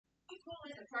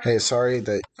Hey, sorry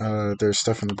that there's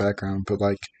stuff in the background, but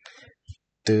like,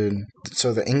 dude,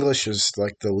 so the English is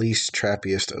like the least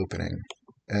trappiest opening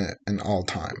in all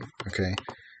time. Okay,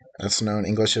 that's known.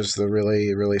 English is the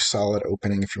really, really solid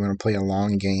opening. If you want to play a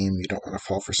long game, you don't want to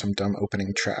fall for some dumb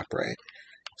opening trap, right?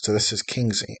 So this is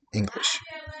King's English.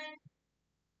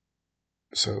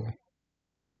 So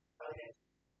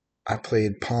I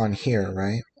played pawn here,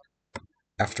 right?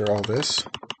 After all this,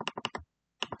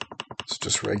 it's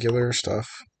just regular stuff.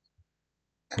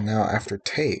 And now after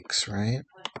takes, right?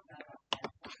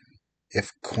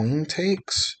 If queen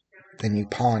takes, then you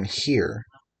pawn here,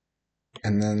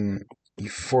 and then you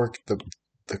fork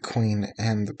the queen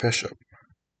and the bishop.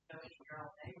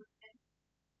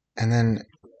 And then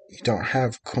you don't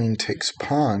have queen takes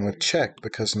pawn with check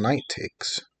because knight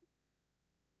takes.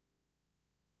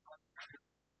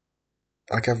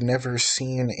 Like, I've never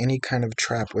seen any kind of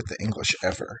trap with the English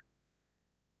ever.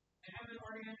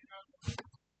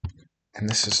 And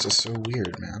this is just so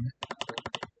weird, man.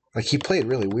 Like, he played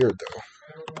really weird, though.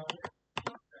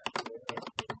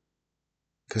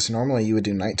 Because normally you would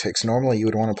do knight takes. Normally you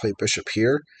would want to play bishop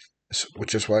here,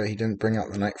 which is why he didn't bring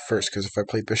out the knight first, because if I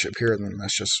play bishop here, then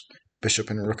that's just bishop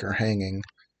and rook are hanging.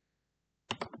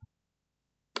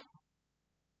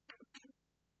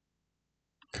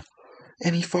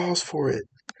 And he falls for it.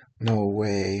 No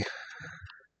way.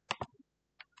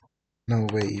 No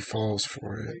way he falls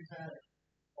for it.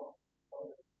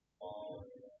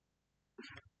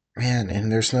 Man,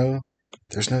 and there's no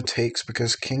takes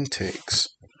because king takes.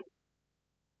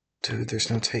 Dude, there's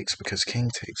no takes because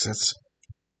king takes.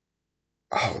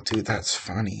 Oh, dude, that's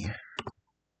funny.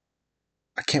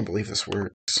 I can't believe this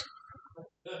works.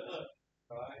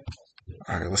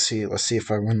 Alright, let's see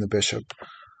if I win the bishop.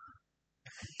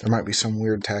 There might be some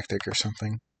weird tactic or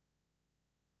something.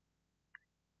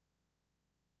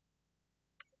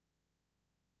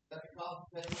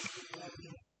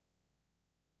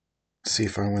 See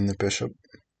if I win the bishop.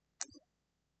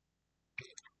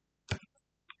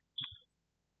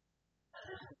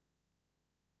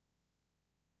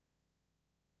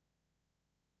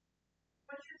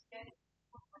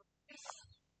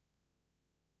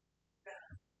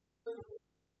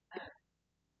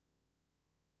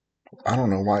 I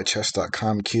don't know why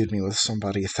chess.com queued me with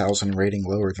somebody 1,000 rating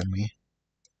lower than me.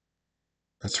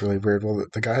 That's really weird. Well,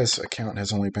 the guy's account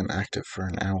has only been active for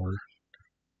an hour.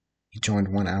 He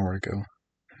joined 1 hour ago.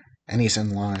 And he's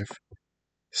in live.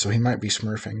 So he might be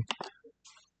smurfing.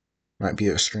 Might be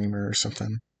a streamer or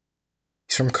something.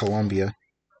 He's from Colombia.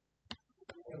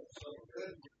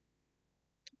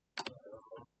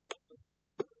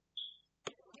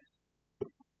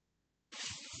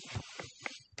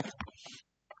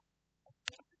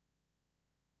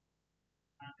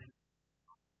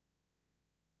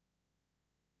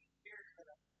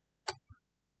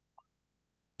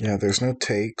 Yeah, there's no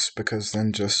takes because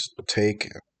then just take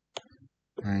it,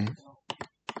 right?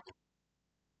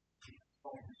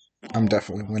 I'm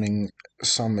definitely winning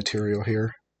some material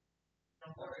here.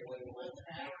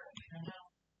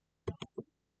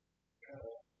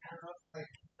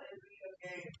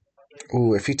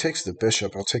 Ooh, if he takes the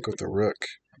bishop, I'll take with the rook.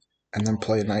 And then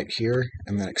play knight here,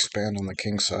 and then expand on the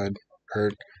king side. Or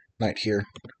knight here.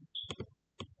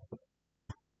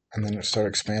 And then start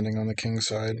expanding on the king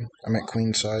side. I meant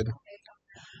queen side.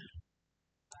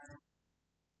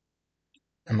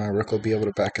 And my rook will be able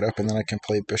to back it up, and then I can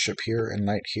play bishop here and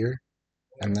knight here.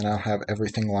 And then I'll have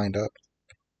everything lined up.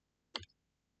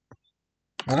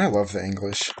 And I love the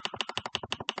English.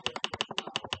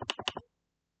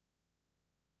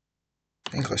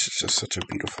 English is just such a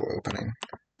beautiful opening.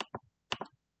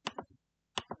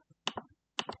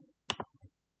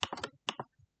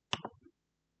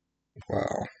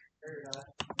 Wow.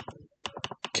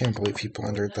 Can't believe he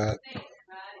blundered that.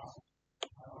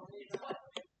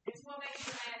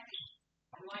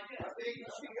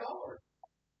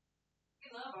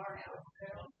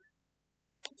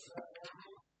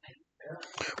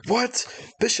 What?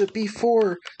 Bishop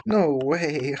b4? No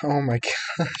way. Oh my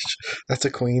gosh. That's a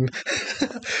queen.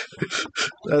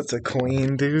 That's a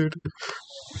queen, dude.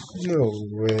 No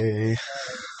way.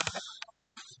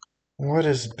 What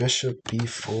is bishop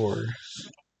b4?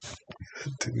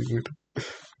 Dude.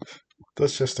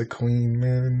 That's just a queen,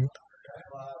 man.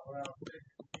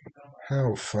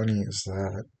 How funny is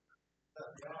that?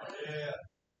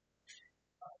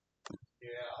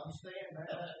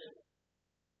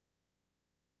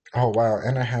 Oh, wow.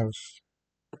 And I have...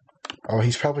 Oh,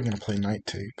 he's probably going to play knight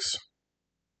takes.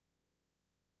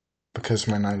 Because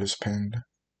my knight is pinned.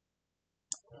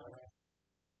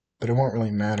 But it won't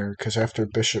really matter, because after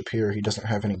bishop here, he doesn't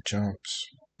have any jumps.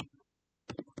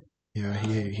 Yeah,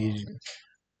 he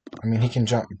I mean, he can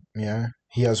jump. Yeah,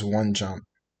 he has one jump.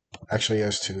 Actually, he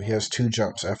has two. He has two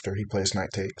jumps after he plays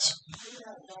knight takes.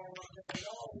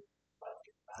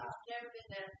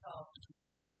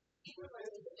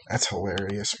 That's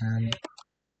hilarious, man.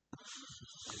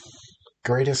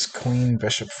 Greatest queen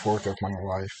bishop fork of my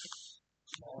life.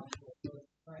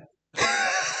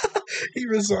 He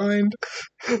resigned.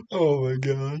 Oh my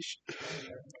gosh.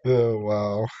 Oh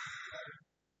wow.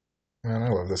 Man, I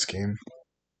love this game.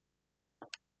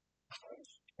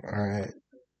 Alright.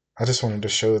 I just wanted to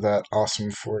show that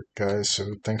awesome fork, guys,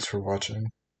 so thanks for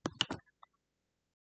watching.